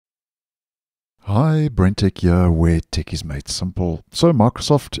Hi, BrenTech here, where tech is made simple. So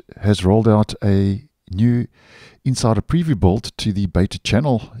Microsoft has rolled out a new insider preview build to the beta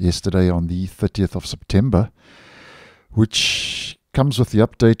channel yesterday on the 30th of September, which comes with the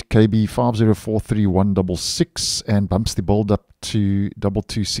update KB 5043166 and bumps the build up to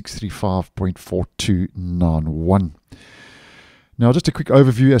 22635.4291. Now, just a quick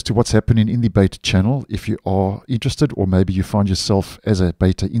overview as to what's happening in the beta channel if you are interested, or maybe you find yourself as a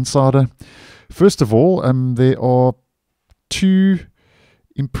beta insider. First of all, there are two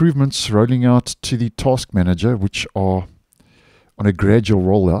improvements rolling out to the task manager, which are on a gradual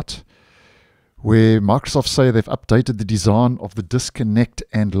rollout, where Microsoft say they've updated the design of the disconnect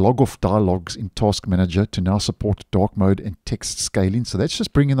and log off dialogues in task manager to now support dark mode and text scaling. So that's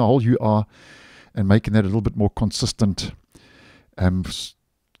just bringing the whole UI and making that a little bit more consistent,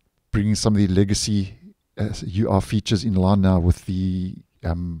 bringing some of the legacy UI features in line now with the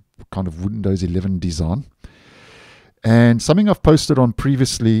kind of Windows 11 design. And something I've posted on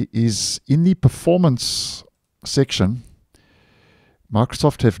previously is in the performance section,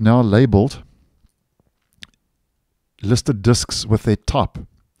 Microsoft have now labeled listed disks with their type.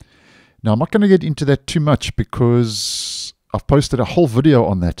 Now, I'm not going to get into that too much because I've posted a whole video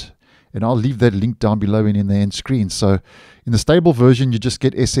on that, and I'll leave that link down below and in the end screen. So in the stable version, you just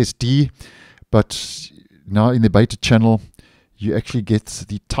get SSD, but now in the beta channel, you actually get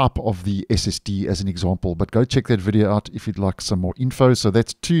the type of the SSD as an example. But go check that video out if you'd like some more info. So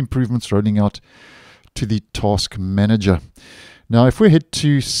that's two improvements rolling out to the task manager. Now, if we head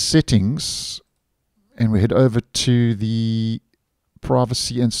to settings and we head over to the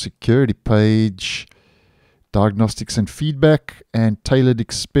privacy and security page, diagnostics and feedback, and tailored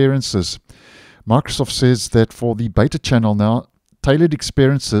experiences, Microsoft says that for the beta channel now, tailored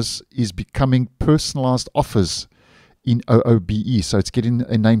experiences is becoming personalized offers in OOBE. So it's getting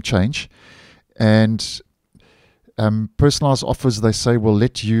a name change. And personalized offers, they say, will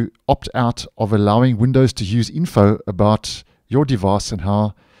let you opt out of allowing Windows to use info about your device and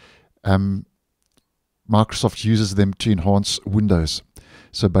how Microsoft uses them to enhance Windows.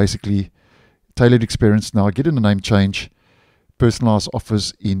 So basically, tailored experience now getting a name change, personalized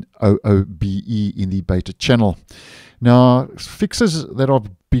offers in OOBE in the beta channel. Now, fixes that are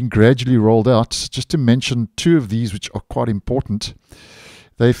being gradually rolled out, just to mention two of these which are quite important.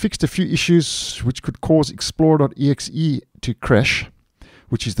 They fixed a few issues which could cause Explorer.exe to crash,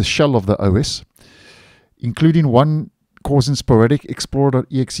 which is the shell of the OS, including one causing sporadic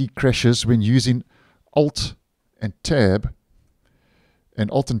Explorer.exe crashes when using Alt and Tab. And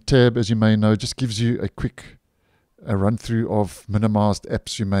Alt and Tab, as you may know, just gives you a quick run through of minimized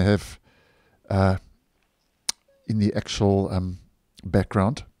apps you may have in the actual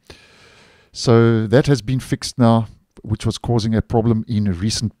background. So that has been fixed now, which was causing a problem in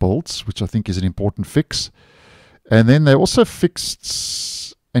recent builds, which I think is an important fix. And then they also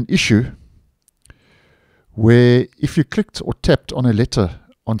fixed an issue where if you clicked or tapped on a letter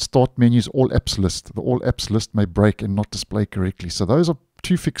on Start menu's All Apps list, the All Apps list may break and not display correctly. So those are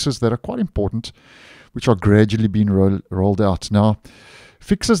two fixes that are quite important, which are gradually being rolled out. Now,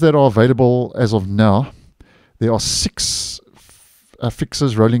 fixes that are available as of now, there are 6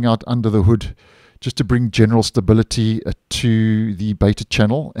 fixes rolling out under the hood just to bring general stability to the beta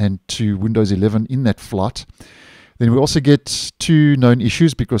channel and to Windows 11 in that flight. Then we also get 2 known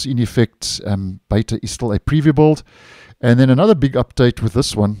issues because in effect beta is still a preview build. And then another big update with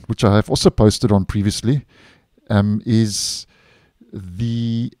this one, which I have also posted on previously, is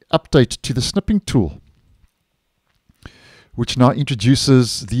the update to the snipping tool, which now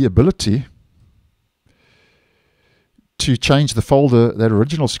introduces the ability to change the folder that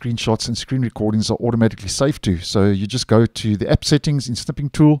original screenshots and screen recordings are automatically saved to. So you just go to the app settings in Snipping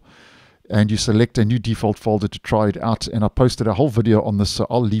Tool and you select a new default folder to try it out. And I posted a whole video on this, so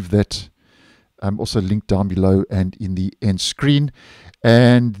I'll leave that also linked down below and in the end screen.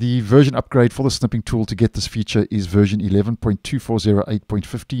 And the version upgrade for the Snipping Tool to get this feature is version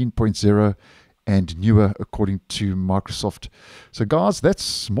 11.2408.15.0 and newer, according to Microsoft. So guys,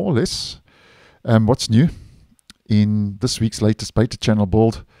 that's more or less what's new in this week's latest beta channel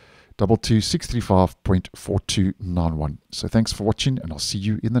build, 22635.4291. So thanks for watching, and I'll see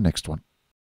you in the next one.